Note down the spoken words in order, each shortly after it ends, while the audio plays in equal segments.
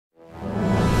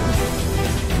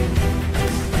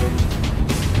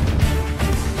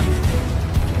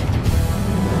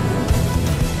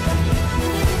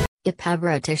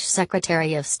British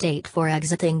Secretary of State for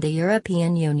exiting the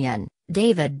European Union,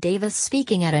 David Davis,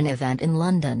 speaking at an event in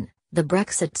London. The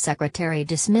Brexit secretary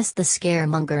dismissed the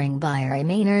scaremongering by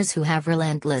Remainers who have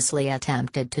relentlessly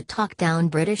attempted to talk down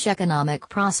British economic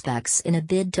prospects in a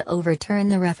bid to overturn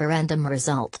the referendum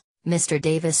result. Mr.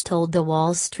 Davis told the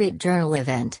Wall Street Journal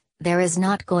event, "There is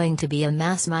not going to be a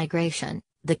mass migration,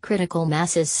 the critical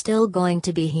mass is still going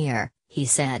to be here," he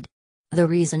said. "The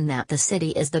reason that the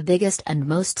city is the biggest and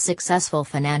most successful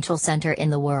financial center in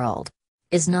the world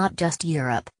is not just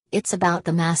Europe. It's about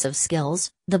the massive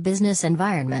skills, the business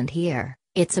environment here,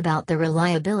 it's about the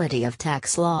reliability of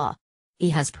tax law." He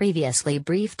has previously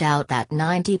briefed out that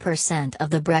 90% of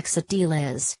the Brexit deal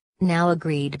is now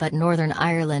agreed, but Northern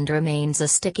Ireland remains a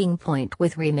sticking point,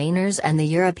 with Remainers and the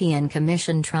European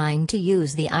Commission trying to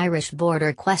use the Irish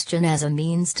border question as a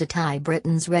means to tie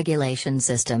Britain's regulation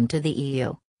system to the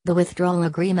EU. The withdrawal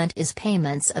agreement is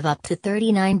payments of up to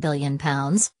 £39 billion.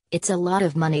 It's a lot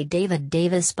of money, David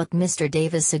Davis, but Mr.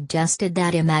 Davis suggested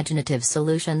that imaginative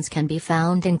solutions can be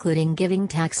found, including giving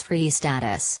tax-free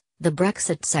status, the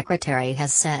Brexit secretary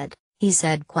has said. He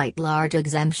said quite large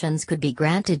exemptions could be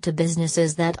granted to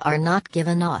businesses that are not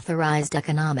given authorized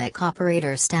economic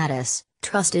operator status,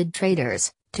 trusted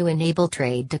traders, to enable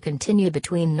trade to continue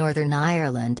between Northern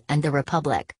Ireland and the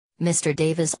Republic. Mr.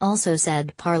 Davis also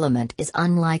said Parliament is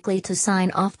unlikely to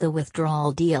sign off the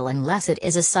withdrawal deal unless it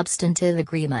is a substantive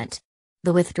agreement.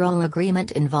 The withdrawal agreement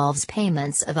involves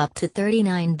payments of up to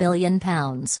 £39 billion.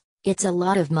 It's a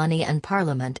lot of money, and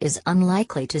Parliament is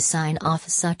unlikely to sign off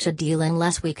such a deal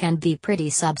unless we can be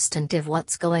pretty substantive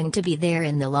what's going to be there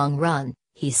in the long run,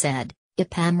 he said.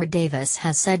 Davis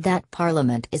has said that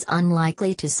Parliament is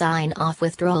unlikely to sign off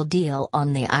withdrawal deal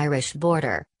on the Irish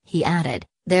border. He added,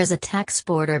 "There's a tax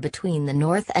border between the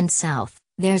north and south,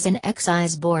 there's an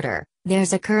excise border,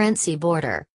 there's a currency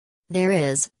border. There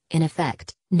is, in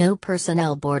effect, no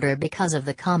personnel border because of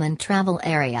the Common Travel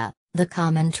Area. The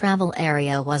Common Travel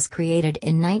Area was created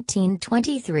in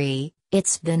 1923,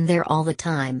 it's been there all the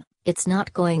time, it's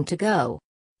not going to go.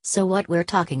 So what we're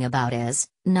talking about is,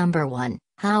 number one,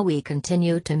 how we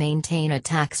continue to maintain a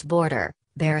tax border.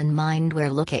 Bear in mind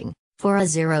we're looking for a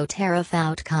zero-tariff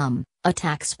outcome, a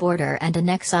tax border and an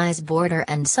excise border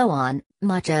and so on,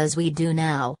 much as we do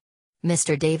now."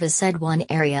 Mr. Davis said one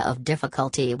area of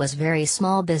difficulty was very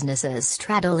small businesses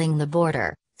straddling the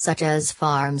border, such as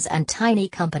farms and tiny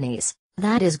companies.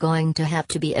 That is going to have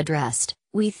to be addressed,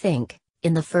 we think,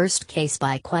 in the first case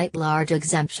by quite large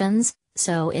exemptions,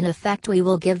 so in effect we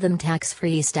will give them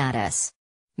tax-free status.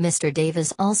 Mr.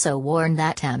 Davis also warned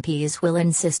that MPs will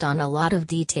insist on a lot of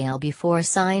detail before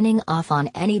signing off on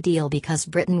any deal because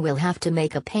Britain will have to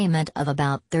make a payment of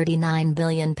about £39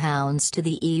 billion to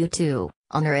the EU to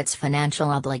honour its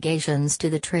financial obligations to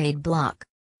the trade bloc.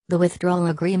 The withdrawal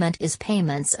agreement is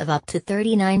payments of up to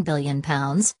 £39 billion,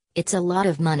 it's a lot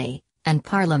of money, and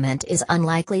Parliament is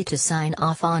unlikely to sign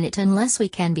off on it unless we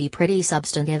can be pretty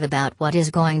substantive about what is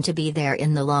going to be there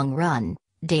in the long run,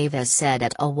 Davis said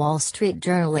at a Wall Street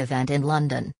Journal event in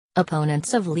London.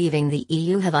 Opponents of leaving the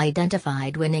EU have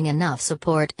identified winning enough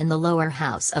support in the lower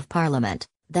house of Parliament,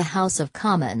 the House of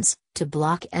Commons, to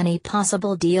block any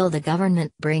possible deal the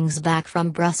government brings back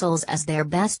from Brussels as their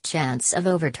best chance of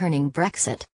overturning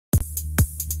Brexit.